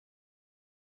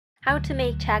How to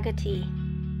make chaga tea.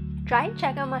 Dried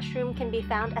chaga mushroom can be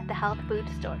found at the health food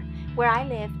store. Where I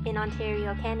live, in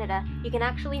Ontario, Canada, you can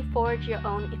actually forage your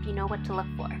own if you know what to look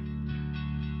for.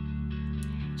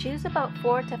 Choose about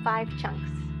 4 to 5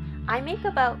 chunks. I make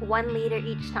about 1 liter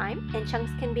each time, and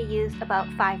chunks can be used about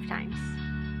 5 times.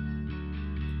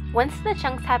 Once the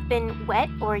chunks have been wet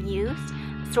or used,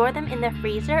 store them in the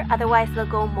freezer, otherwise they'll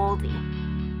go moldy.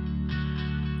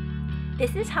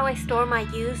 This is how I store my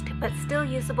used but still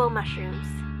usable mushrooms.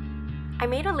 I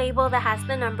made a label that has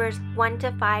the numbers 1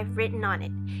 to 5 written on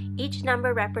it. Each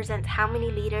number represents how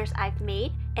many liters I've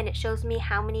made, and it shows me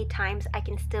how many times I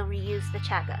can still reuse the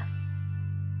chaga.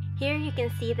 Here you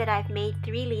can see that I've made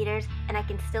 3 liters and I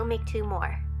can still make 2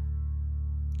 more.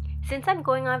 Since I'm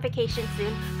going on vacation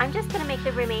soon, I'm just going to make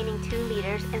the remaining 2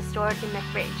 liters and store it in the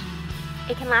fridge.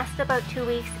 It can last about 2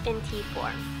 weeks in tea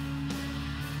form.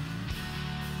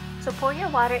 So pour your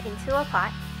water into a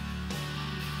pot.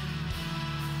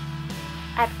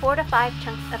 Add 4 to 5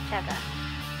 chunks of chaga.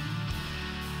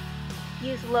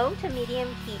 Use low to medium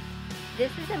heat.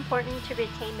 This is important to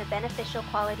retain the beneficial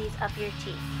qualities of your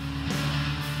tea.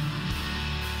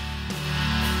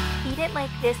 Heat it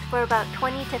like this for about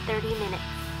 20 to 30 minutes.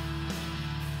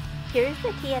 Here is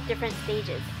the tea at different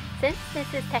stages. Since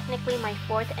this is technically my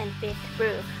 4th and 5th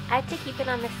brew, I had to keep it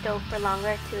on the stove for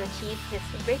longer to achieve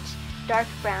this rich, dark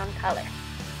brown color.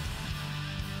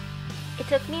 It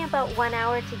took me about 1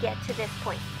 hour to get to this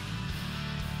point.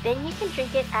 Then you can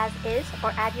drink it as is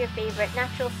or add your favorite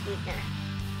natural sweetener.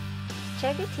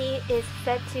 Chaga tea is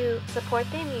said to support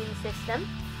the immune system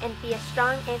and be a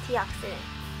strong antioxidant.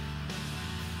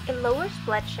 It lowers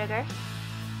blood sugar,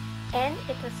 and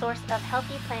it's a source of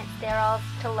healthy plant sterols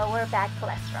to lower bad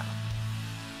cholesterol.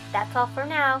 That's all for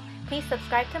now. Please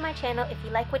subscribe to my channel if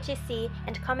you like what you see,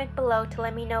 and comment below to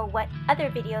let me know what other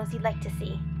videos you'd like to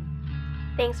see.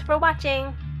 Thanks for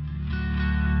watching!